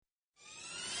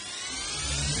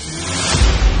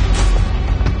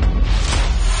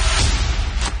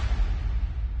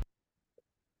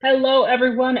Hello,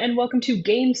 everyone, and welcome to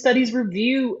Game Studies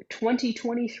Review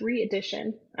 2023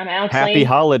 edition. I'm Alex Happy Lane.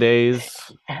 holidays.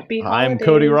 Happy I'm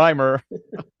Cody holidays.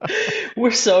 Reimer.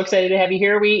 We're so excited to have you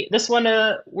here.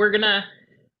 We're gonna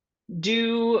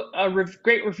do a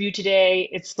great review today.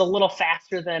 It's a little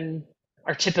faster than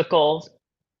our typical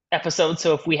episode,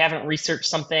 so if we haven't researched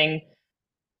something,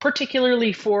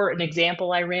 particularly for an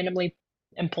example, I randomly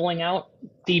am pulling out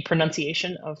the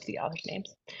pronunciation of the author's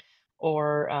names,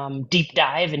 or deep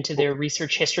dive into their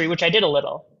research history, which I did a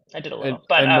little. and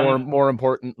But and more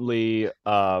importantly,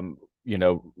 you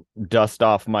know, dust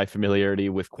off my familiarity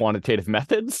with quantitative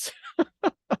methods.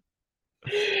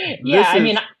 yeah, This I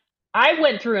mean, is I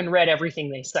went through and read everything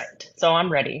they cite, so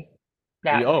I'm ready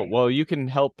that Oh, way. well, you can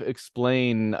help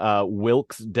explain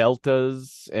Wilkes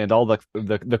deltas and all the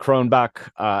Cronbach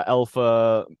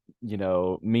alpha,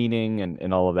 meaning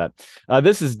and all of that.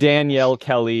 This is Danielle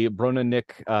Kelly, Brona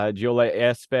Nick, Giola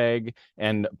Espeg,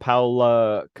 and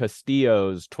Paula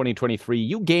Castillo's 2023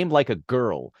 You Game Like a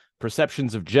Girl: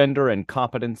 Perceptions of Gender and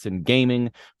Competence in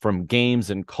Gaming from Games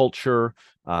and Culture,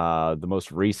 the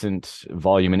most recent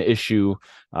volume and issue.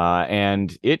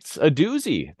 And it's a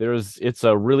doozy. It's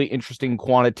a really interesting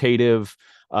quantitative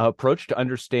approach to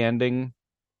understanding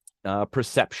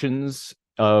perceptions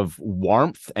of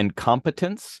warmth and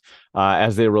competence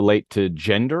as they relate to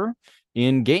gender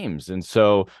in games. And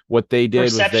so what they did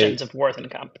was Perceptions of warmth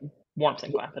and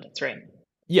competence, right?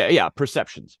 yeah,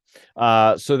 perceptions.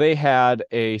 So they had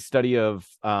a study of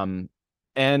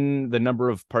the number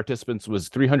of participants was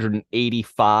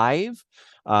 385.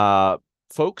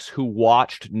 Folks who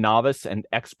watched novice and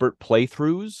expert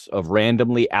playthroughs of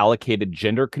randomly allocated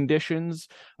gender conditions,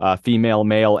 female,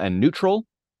 male, and neutral.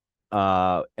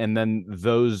 And then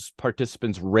those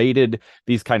participants rated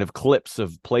these kind of clips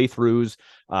of playthroughs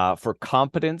for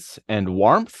competence and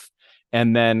warmth,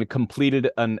 and then completed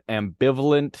an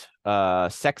ambivalent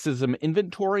sexism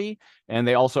inventory. And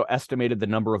they also estimated the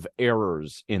number of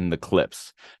errors in the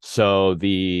clips. So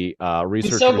the I'm so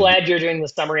researchers, glad you're doing the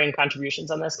summary and contributions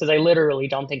on this because I literally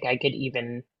don't think I could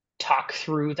even talk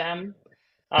through them.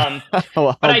 Um,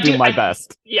 well, but I'll I do do. my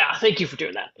best. Yeah, thank you for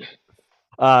doing that.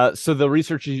 So the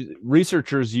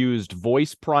researchers used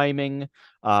voice priming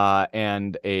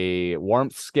and a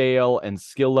warmth scale and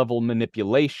skill level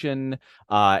manipulation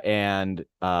and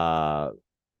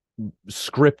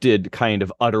scripted kind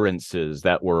of utterances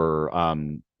that were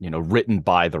written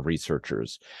by the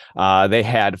researchers. They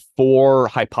had four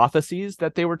hypotheses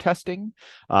that they were testing.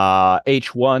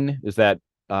 H1 is that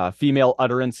female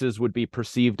utterances would be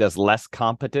perceived as less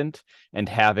competent and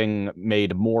having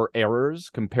made more errors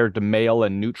compared to male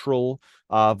and neutral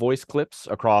voice clips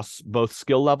across both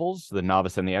skill levels, the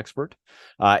novice and the expert.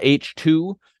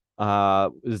 H2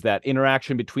 is that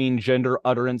interaction between gender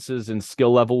utterances and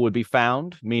skill level would be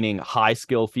found, meaning high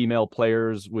skill female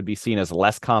players would be seen as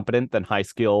less competent than high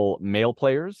skill male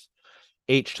players.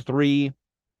 H3,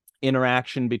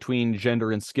 interaction between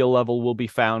gender and skill level will be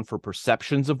found for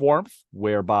perceptions of warmth,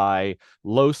 whereby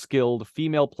low skilled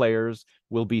female players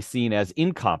will be seen as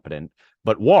incompetent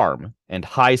but warm, and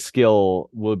high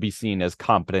skill will be seen as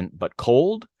competent but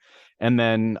cold. And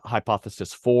then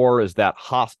hypothesis 4 is that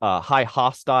high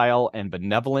hostile and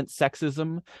benevolent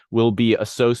sexism will be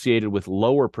associated with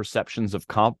lower perceptions of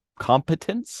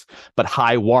competence, but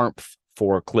high warmth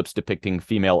for clips depicting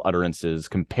female utterances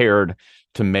compared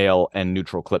to male and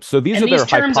neutral clips. So these And are these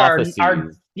their terms are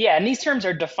hypotheses. yeah, and these terms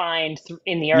are defined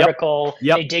in the Yep. article.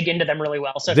 Yep. They dig into them really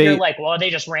well. So if you're They like, well, are they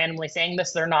just randomly saying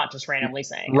this? They're not just randomly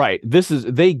saying it. Right.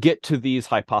 They get to these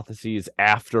hypotheses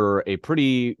after a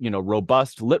pretty,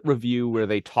 robust lit review where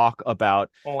they talk about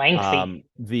Lengthy.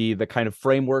 the kind of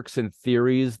frameworks and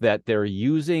theories that they're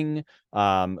using,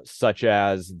 such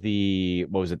as the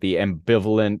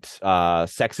ambivalent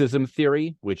sexism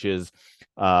theory, which is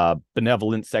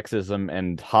benevolent sexism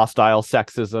and hostile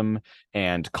sexism,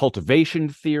 and cultivation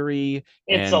theory,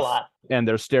 It's a lot. and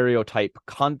their stereotype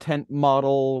content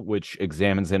model, which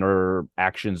examines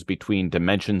interactions between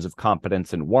dimensions of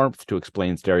competence and warmth to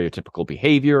explain stereotypical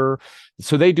behavior.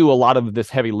 So they do a lot of this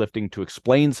heavy lifting to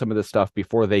explain some of this stuff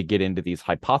before they get into these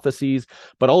hypotheses.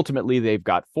 But ultimately, they've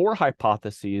got four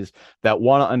hypotheses that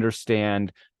want to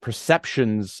understand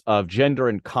perceptions of gender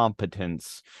and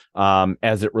competence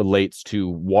as it relates to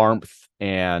warmth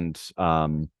and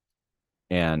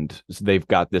they've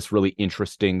got this really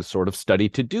interesting sort of study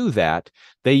to do that.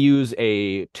 They use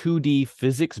a 2D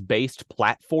physics-based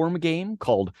platform game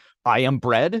called I Am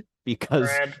Bread because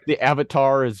Bread. the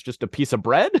avatar is just a piece of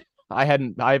bread. I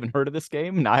haven't heard of this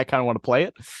game. Now I kind of want to play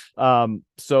it.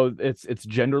 So it's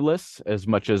genderless as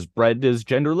much as bread is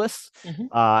genderless. Hmm.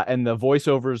 And the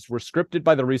voiceovers were scripted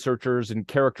by the researchers and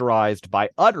characterized by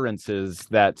utterances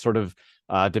that sort of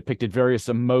depicted various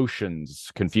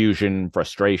emotions: confusion,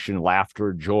 frustration,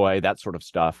 laughter, joy, that sort of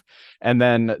stuff. And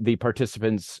then the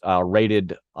participants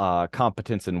rated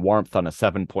competence and warmth on a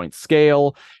 7-point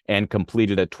scale and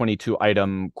completed a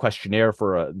 22-item questionnaire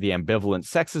for the ambivalent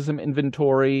sexism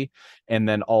inventory. And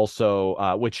then also,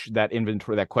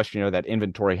 that questionnaire, that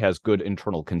inventory has good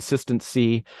internal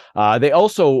consistency. They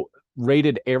also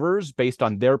rated errors based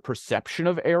on their perception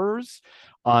of errors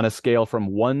on a scale from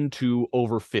 1 to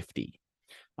over 50.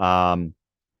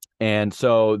 And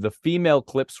so the female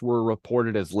clips were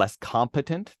reported as less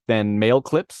competent than male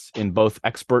clips in both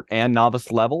expert and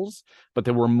novice levels, but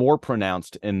they were more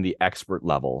pronounced in the expert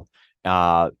level.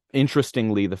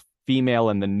 Interestingly, the female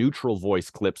and the neutral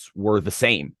voice clips were the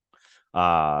same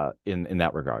in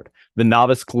that regard. The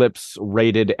novice clips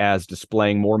rated as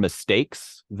displaying more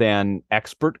mistakes than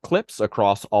expert clips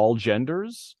across all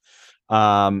genders.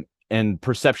 And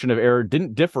perception of error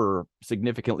didn't differ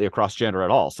significantly across gender at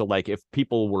all. So like if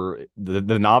people were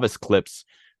the novice clips,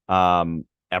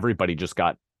 everybody just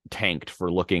got tanked for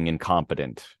looking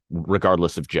incompetent,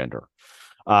 regardless of gender.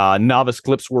 Novice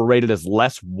clips were rated as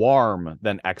less warm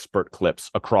than expert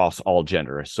clips across all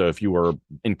genders. So if you were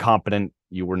incompetent,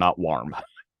 you were not warm.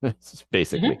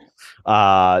 Basically.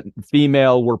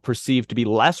 Female were perceived to be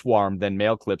less warm than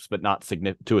male clips, but not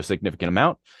to a significant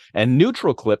amount. And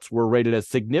neutral clips were rated as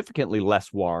significantly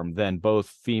less warm than both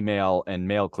female and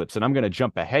male clips. And I'm going to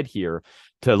jump ahead here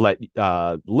to let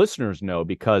listeners know,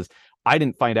 because I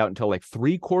didn't find out until like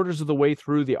 3/4 of the way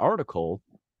through the article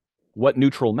what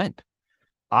neutral meant.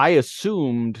 I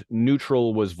assumed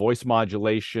neutral was voice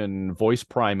modulation, voice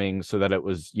priming, so that it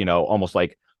was, almost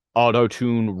like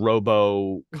auto-tune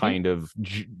robo kind of,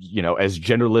 as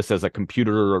genderless as a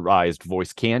computerized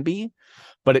voice can be.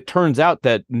 But it turns out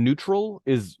that neutral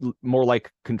is more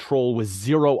like control with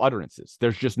zero utterances.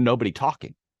 There's just nobody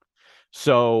talking.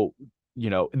 So,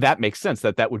 that makes sense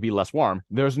that would be less warm.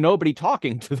 There's nobody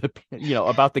talking to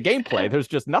about the gameplay. There's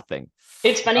just nothing.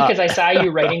 It's funny because I saw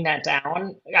you writing that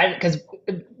down, because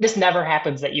this never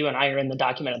happens that you and I are in the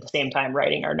document at the same time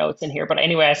writing our notes in here. But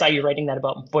anyway, I saw you writing that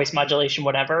about voice modulation,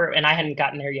 whatever, and I hadn't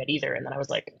gotten there yet either. And then I was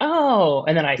like, oh,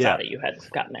 and then I saw Yeah. that you had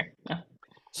gotten there. Yeah.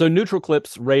 So neutral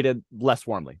clips rated less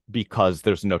warmly because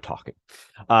there's no talking.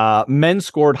 Men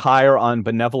scored higher on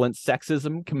benevolent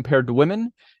sexism compared to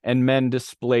women, and men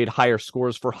displayed higher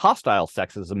scores for hostile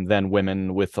sexism than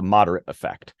women, with a moderate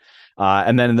effect.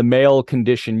 And then the male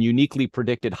condition uniquely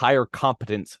predicted higher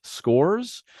competence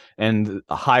scores, and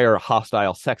a higher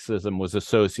hostile sexism was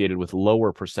associated with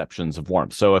lower perceptions of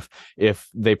warmth. So if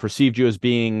they perceived you as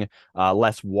being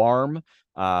less warm,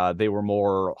 they were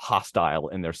more hostile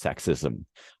in their sexism.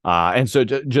 And so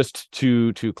just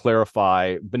to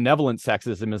clarify, benevolent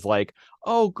sexism is like,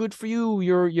 oh, good for you.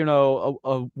 You're,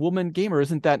 a woman gamer.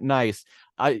 Isn't that nice?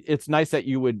 It's nice that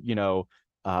you would,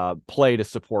 play to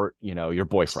support, your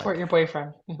boyfriend. Support your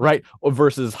boyfriend. Right.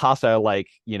 Versus hostile, like,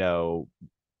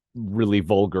 really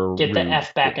vulgar. Get the rude.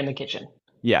 F back in the kitchen.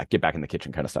 Yeah, get back in the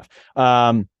kitchen kind of stuff.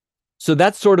 So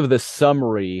that's sort of the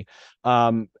summary.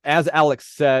 As Alex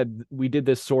said, we did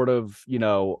this sort of,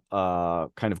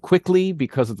 kind of quickly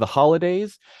because of the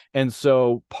holidays. And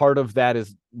so part of that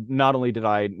is, not only did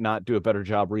I not do a better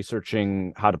job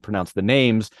researching how to pronounce the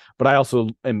names, but I also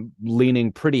am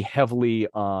leaning pretty heavily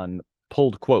on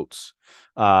pulled quotes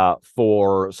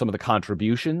for some of the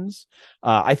contributions.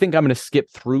 I think I'm going to skip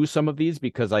through some of these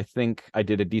because I think I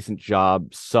did a decent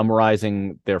job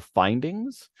summarizing their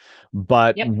findings.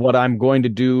 But what I'm going to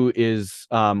do is,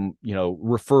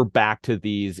 refer back to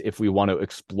these if we want to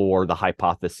explore the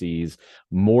hypotheses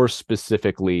more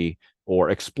specifically or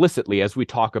explicitly as we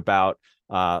talk about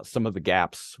some of the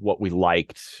gaps, what we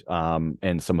liked,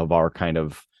 and some of our kind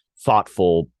of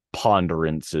thoughtful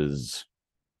ponderances.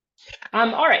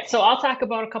 All right, so I'll talk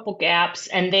about a couple gaps,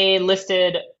 and they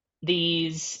listed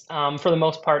these for the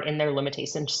most part in their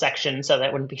limitations section, so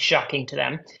that wouldn't be shocking to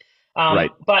them.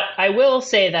 Right. But I will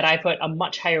say that I put a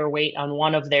much higher weight on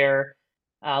one of their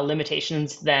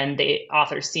limitations than the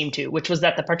authors seem to, which was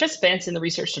that the participants in the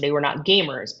research today were not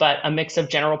gamers, but a mix of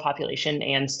general population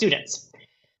and students.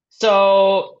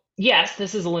 So yes,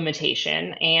 this is a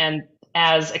limitation, and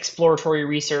as exploratory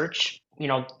research,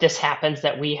 this happens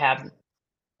that we have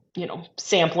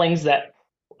samplings that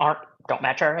don't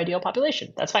match our ideal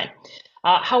population. That's fine.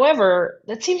 However,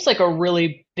 that seems like a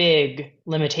really big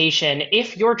limitation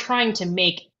if you're trying to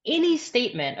make any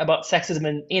statement about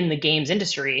sexism in the games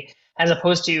industry, as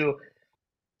opposed to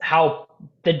how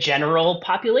the general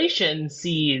population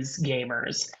sees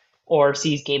gamers or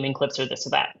sees gaming clips or this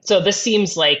or that. So this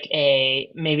seems like a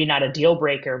maybe not a deal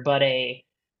breaker, but a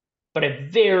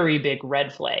very big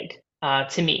red flag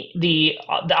to me.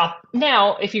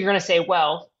 Now, if you're going to say,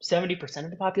 well, 70%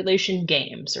 of the population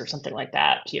games or something like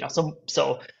that,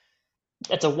 so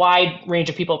that's a wide range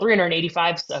of people.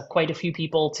 385 is quite a few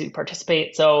people to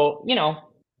participate. So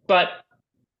but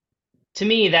to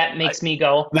me, that I, makes me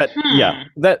go, that yeah,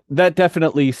 that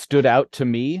definitely stood out to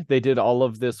me. They did all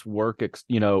of this work,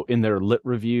 in their lit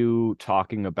review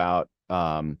talking about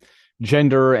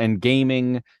gender and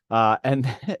gaming, and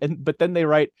and but then they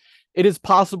write, it is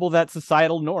possible that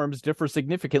societal norms differ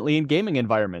significantly in gaming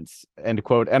environments, end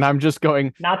quote. And I'm just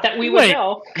going, not that we would wait,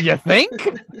 know, you think?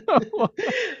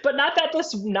 but not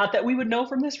that we would know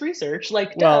from this research.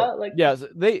 Like, Well, duh, like. yeah,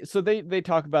 they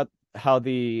talk about how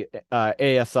the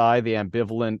ASI, the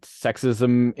ambivalent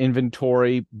sexism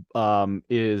inventory,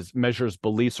 is measures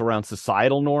beliefs around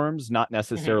societal norms, not Mhm.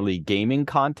 necessarily gaming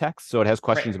context. So it has Right.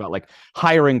 questions about like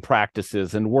hiring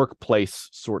practices and workplace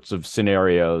sorts of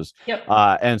scenarios. Yep.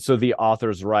 And so the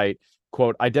authors write,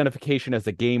 quote, identification as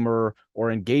a gamer or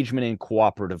engagement in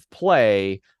cooperative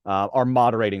play are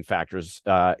moderating factors.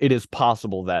 It is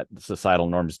possible that societal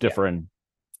norms Yeah. differ, and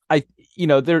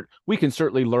there we can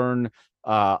certainly learn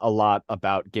a lot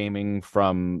about gaming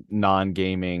from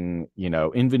non-gaming,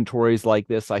 inventories like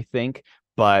this, I think.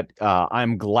 But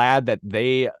I'm glad that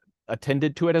they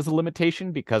attended to it as a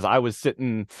limitation, because I was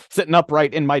sitting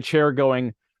upright in my chair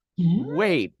going,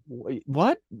 wait,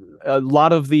 what? A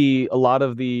lot of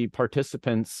the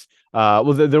participants,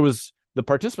 well, there was the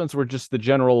participants were just the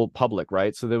general public,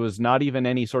 right? So there was not even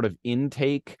any sort of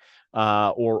intake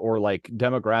or like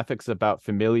demographics about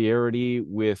familiarity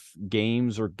with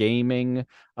games or gaming,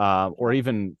 or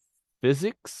even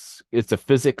physics. It's a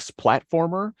physics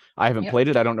platformer. I haven't Yep. played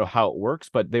it. I don't know how it works,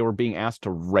 but they were being asked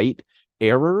to rate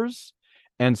errors.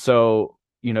 And so,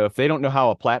 if they don't know how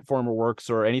a platformer works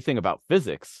or anything about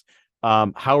physics,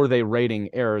 how are they rating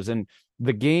errors? And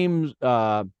the game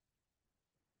there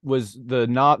was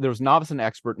novice and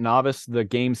expert. Novice, the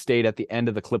game state at the end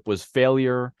of the clip was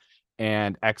failure,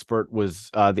 and expert was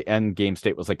the end game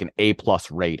state was like an A+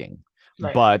 rating.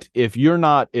 Right. But if you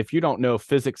don't know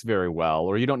physics very well,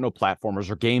 or you don't know platformers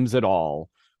or games at all,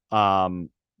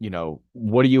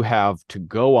 what do you have to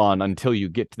go on until you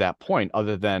get to that point,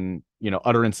 other than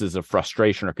utterances of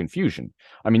frustration or confusion?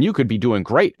 I mean, you could be doing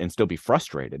great and still be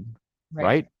frustrated, Right.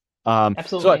 right? So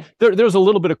Absolutely. there's a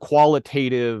little bit of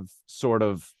qualitative sort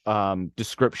of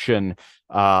description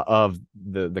of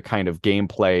the kind of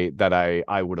gameplay that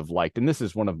I would have liked, and this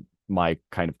is one of my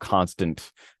kind of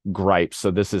constant gripes.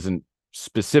 So this isn't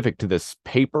specific to this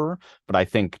paper, but I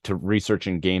think to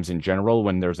researching games in general,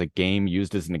 when there's a game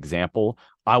used as an example,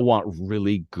 I want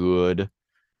really good,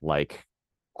 like,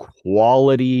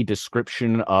 quality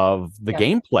description of the Yep.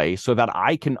 gameplay so that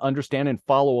I can understand and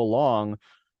follow along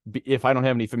if I don't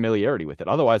have any familiarity with it.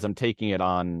 Otherwise, I'm taking it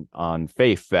on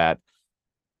faith that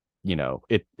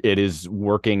it is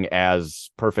working as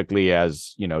perfectly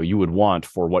as you would want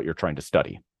for what you're trying to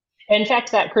study. In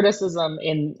fact, that criticism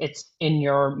in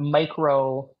your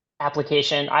micro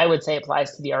application, I would say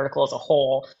applies to the article as a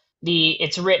whole.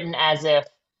 It's written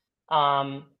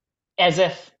um, as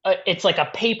if it's like a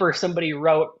paper somebody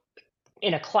wrote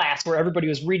in a class where everybody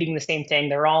was reading the same thing.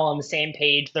 They're all on the same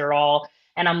page.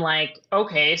 And I'm like,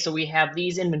 okay, so we have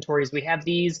these inventories, we have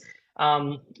these,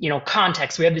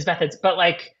 contexts, we have these methods, but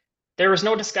like, there was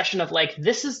no discussion of like,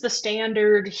 this is the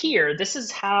standard here. This is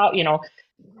how,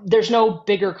 there's no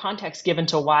bigger context given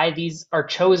to why these are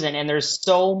chosen. And there's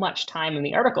so much time in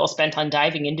the article spent on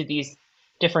diving into these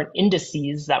different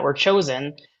indices that were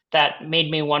chosen that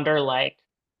made me wonder, like,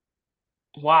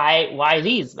 why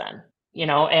these then?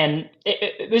 And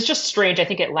it was just strange. I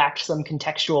think it lacked some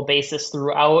contextual basis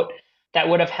throughout that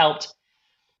would have helped.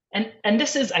 And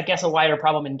this is, I guess, a wider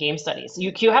problem in game studies.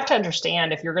 You have to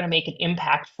understand, if you're going to make an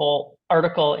impactful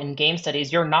article in game studies,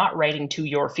 you're not writing to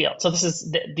your field. So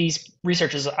these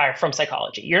researchers are from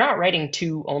psychology. You're not writing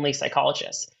to only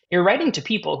psychologists. You're writing to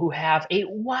people who have a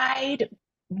wide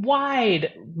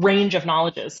range of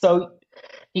knowledges. So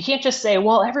you can't just say,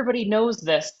 well, everybody knows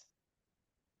this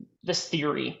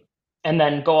theory and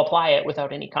then go apply it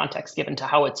without any context given to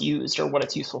how it's used or what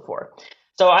it's useful for.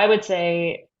 So I would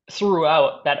say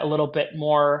throughout that a little bit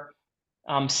more,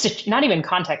 not even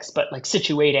context, but like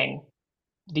situating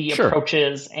the Sure.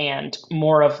 approaches and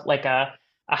more of like a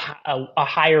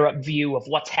higher up view of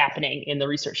what's happening in the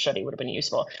research study would have been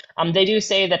useful. They do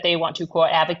say that they want to,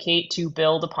 quote, advocate to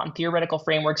build upon theoretical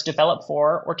frameworks developed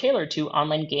for or tailored to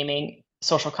online gaming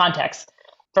social contexts.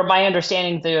 From my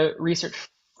understanding, the research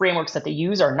frameworks that they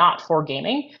use are not for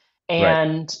gaming, Right.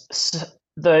 and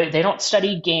they don't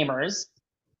study gamers.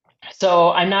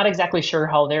 So I'm not exactly sure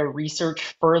how their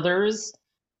research furthers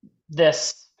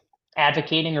this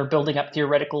advocating or building up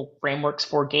theoretical frameworks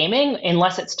for gaming,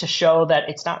 unless it's to show that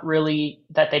it's not really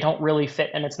that they don't really fit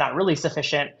and it's not really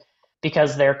sufficient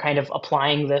because they're kind of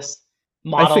applying this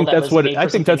model that was made I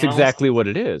for think something that's else. exactly what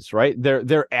it is, right?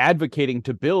 They're advocating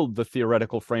to build the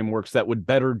theoretical frameworks that would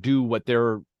better do what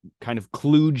they're kind of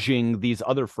kludging these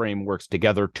other frameworks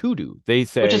together to do. They Which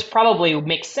say, is probably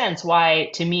makes sense why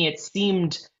to me it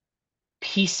seemed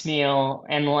piecemeal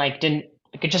and like didn't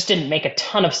like, it just didn't make a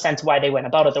ton of sense why they went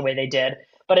about it the way they did.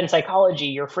 But in psychology,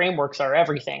 your frameworks are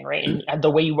everything, right? And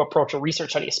the way you approach a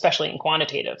research study, especially in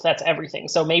quantitative, that's everything.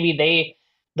 So maybe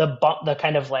the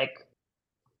kind of like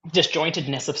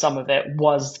disjointedness of some of it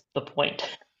was the point.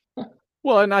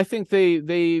 well, and I think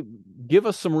they give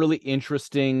us some really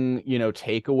interesting,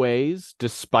 takeaways,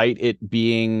 despite it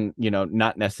being,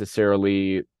 not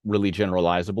necessarily really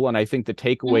generalizable. And I think the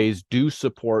takeaways do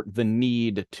support the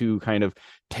need to kind of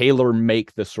tailor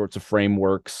make the sorts of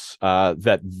frameworks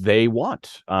that they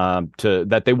want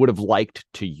that they would have liked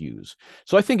to use.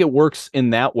 So I think it works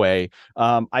in that way.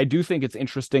 I do think it's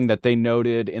interesting that they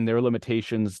noted in their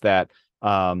limitations that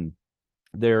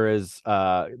there is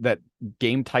that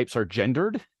game types are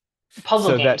gendered, Puzzle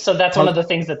so game. that So that's one of the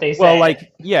things that they well, say, that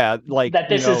you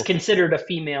this is know, considered a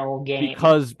female game.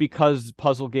 because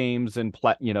puzzle games and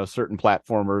certain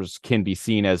platformers can be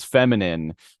seen as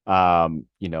feminine,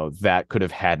 that could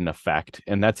have had an effect,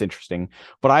 and that's interesting.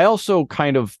 But I also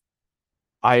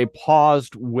I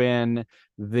paused when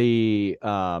they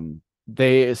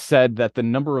said that the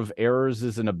number of errors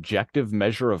is an objective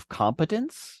measure of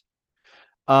competence.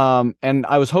 And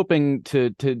I was hoping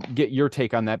to get your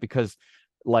take on that, because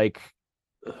like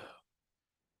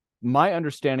my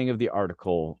understanding of the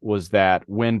article was that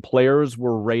when players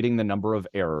were rating the number of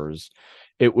errors,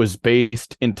 it was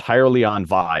based entirely on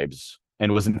vibes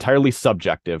and was entirely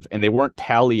subjective, and they weren't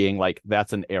tallying like,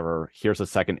 that's an error, here's a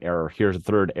second error, here's a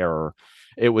third error.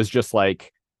 It was just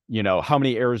like, how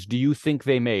many errors do you think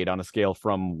they made on a scale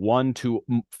from 1 to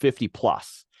 50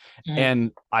 plus? Mm.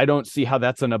 And I don't see how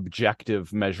that's an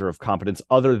objective measure of competence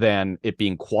other than it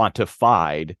being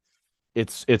quantified.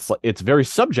 It's very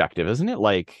subjective, isn't it?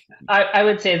 Like, I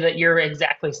would say that you're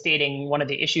exactly stating one of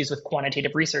the issues with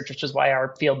quantitative research, which is why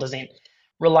our field doesn't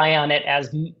rely on it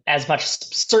as much.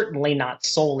 Certainly not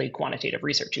solely quantitative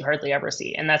research. You hardly ever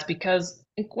see, and that's because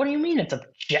like, what do you mean it's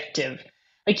objective?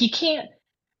 Like you can't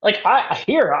like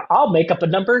I'll make up a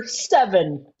number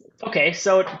 7. Okay,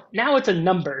 so now it's a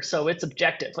number, so it's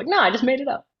objective. Like no, I just made it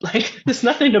up. Like there's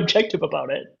nothing objective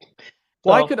about it.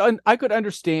 well, So I could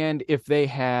understand if they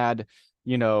had,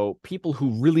 people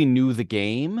who really knew the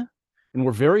game and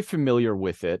were very familiar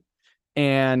with it,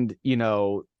 and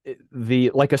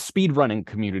the like a speed running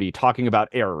community talking about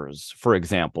errors, for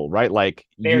example, right? Like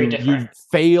very you different.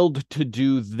 failed to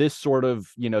do this sort of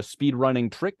speed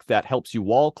running trick that helps you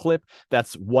wall clip.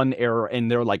 That's one error, and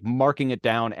they're like marking it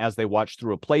down as they watch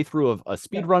through a playthrough of a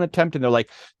speed Yeah, run attempt, and they're like,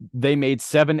 they made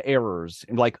 7 errors,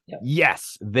 and like, yeah.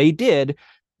 yes, they did.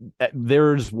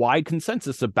 There's wide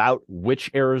consensus about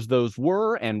which errors those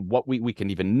were and what we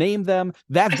can even name them.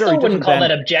 That's I very still wouldn't different call than,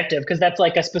 that objective because that's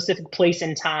like a specific place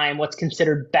in time, what's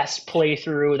considered best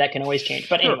playthrough that can always change.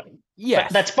 But sure, anyway, but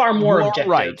yes, that's far more you are objective.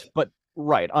 right, but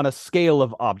right on a scale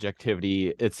of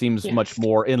objectivity, it seems much Yes.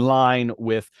 more in line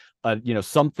with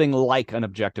something like an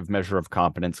objective measure of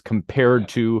competence compared Yeah.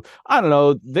 to, I don't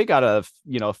know, they got a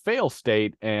fail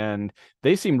state and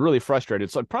they seemed really frustrated.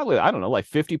 So probably, I don't know, like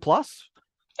 50 plus,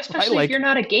 right? Especially if Like, you're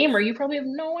not a gamer, you probably have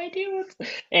no idea what's...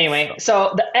 Anyway, so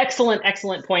so the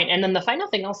excellent point. And then the final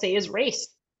thing I'll say is race.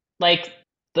 Like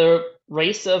the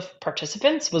race of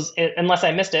participants was, unless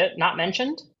I missed it, not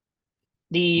mentioned. was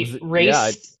The it, yeah,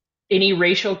 race, any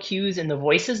racial cues in the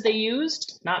voices they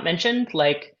used, not mentioned.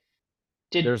 Like,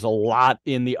 did there's a lot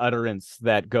in the utterance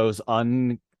that goes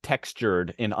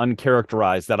untextured and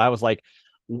uncharacterized that I was like,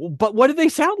 but what do they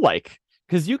sound like?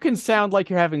 Because you can sound like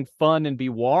you're having fun and be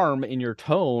warm in your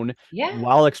tone yeah,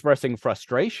 while expressing a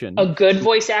frustration. good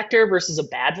voice actor versus a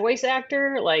bad voice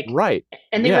actor? Like, Right.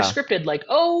 and they were Yeah. scripted like,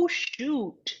 oh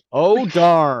shoot, Oh, like,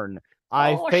 darn.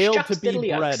 I oh failed to shucks be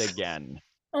diddly bred yucks, again.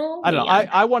 oh I don't know. man.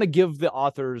 I want to give the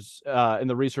authors and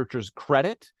the researchers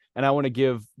credit, and I want to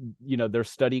give their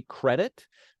study credit.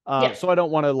 Yeah. So I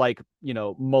don't want to like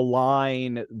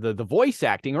malign the voice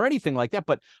acting or anything like that.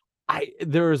 But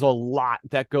there is a lot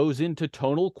that goes into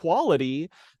tonal quality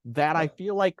that I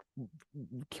feel like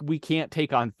we can't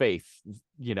take on faith.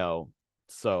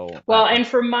 So Well, and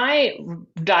for my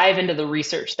dive into the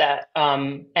research that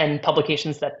and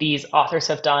publications that these authors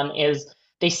have done is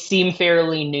they seem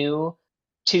fairly new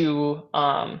to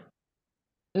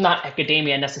not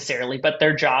academia necessarily, but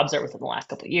their jobs are within the last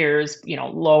couple of years,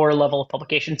 lower level of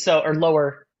publication, so or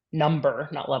lower number,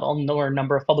 not level, lower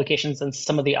number of publications than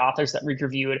some of the authors that we've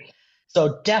reviewed.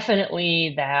 So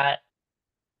definitely that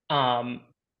um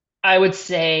I would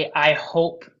say I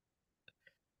hope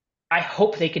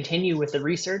they continue with the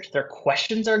research. Their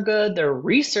questions are good. Their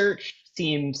research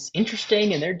seems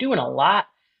interesting, and they're doing a lot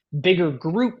bigger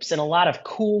groups and a lot of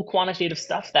cool quantitative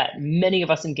stuff that many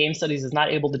of us in game studies is not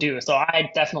able to do. So I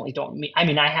definitely don't mean, I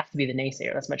mean, I have to be the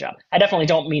naysayer. That's my job. I definitely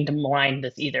don't mean to malign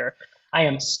this either. I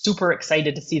am super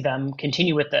excited to see them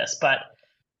continue with this, but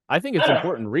I think I it's don't know.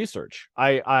 important research.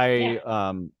 Yeah,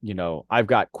 I've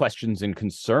got questions and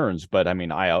concerns, but I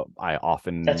mean, I that's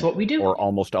often what we do. or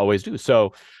almost always do.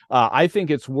 So, I think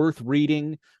it's worth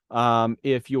reading,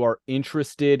 if you are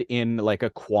interested in like a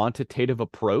quantitative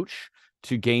approach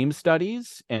to game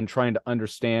studies and trying to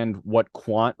understand what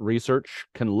quant research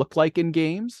can look like in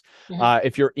games. Mhm.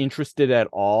 If you're interested at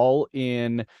all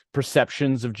in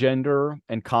perceptions of gender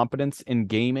and competence in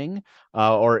gaming,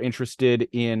 or interested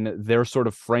in their sort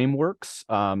of frameworks,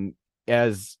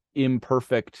 as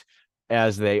imperfect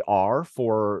as they are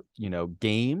for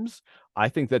games. I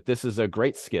think that this is a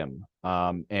great skim.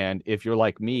 And if you're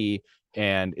like me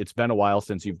and it's been a while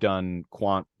since you've done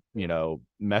quant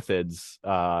methods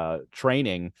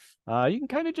training, you can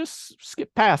kind of just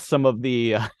skip past some of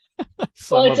the Well,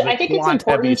 some of the I think it's quant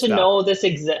heavy important to stuff. know this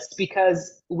exists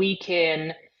because we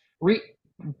can re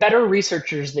better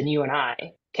researchers than you and I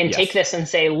can take Yes. this and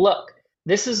say, look,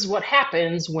 this is what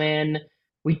happens when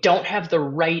we don't have the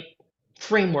right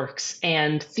frameworks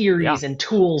and Yeah. theories and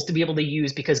tools to be able to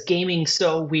use because gaming's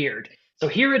so weird. So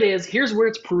here it is. Here's where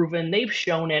it's proven. They've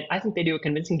shown it. I think they do a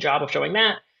convincing job of showing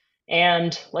that.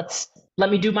 And let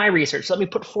me do my research. Let me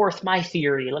put forth my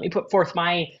theory. Let me put forth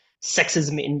my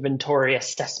sexism inventory,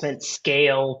 assessment,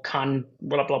 scale,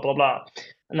 blah blah blah blah.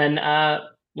 And then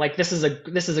like this is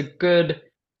a good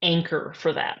anchor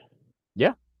for that.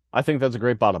 Yeah. I think that's a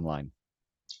great bottom line.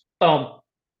 Boom.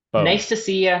 Boom. Nice to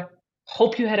see you.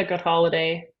 Hope you had a good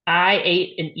holiday. I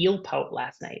ate an eel pout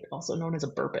last night, also known as a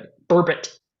bourbon.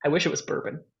 Burbot. I wish it was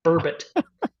bourbon. Burbot. Have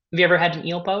you ever had an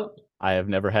eel pout? I have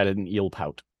never had an eel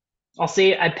pout. I'll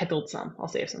see. I pickled some. I'll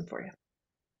save some for you.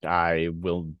 I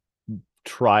will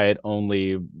try it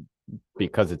only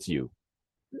because it's you.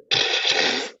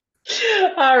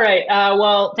 All right.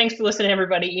 Well, thanks for listening,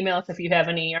 everybody. Email us if you have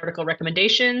any article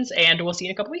recommendations, and we'll see you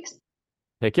in a couple weeks.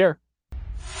 Take care.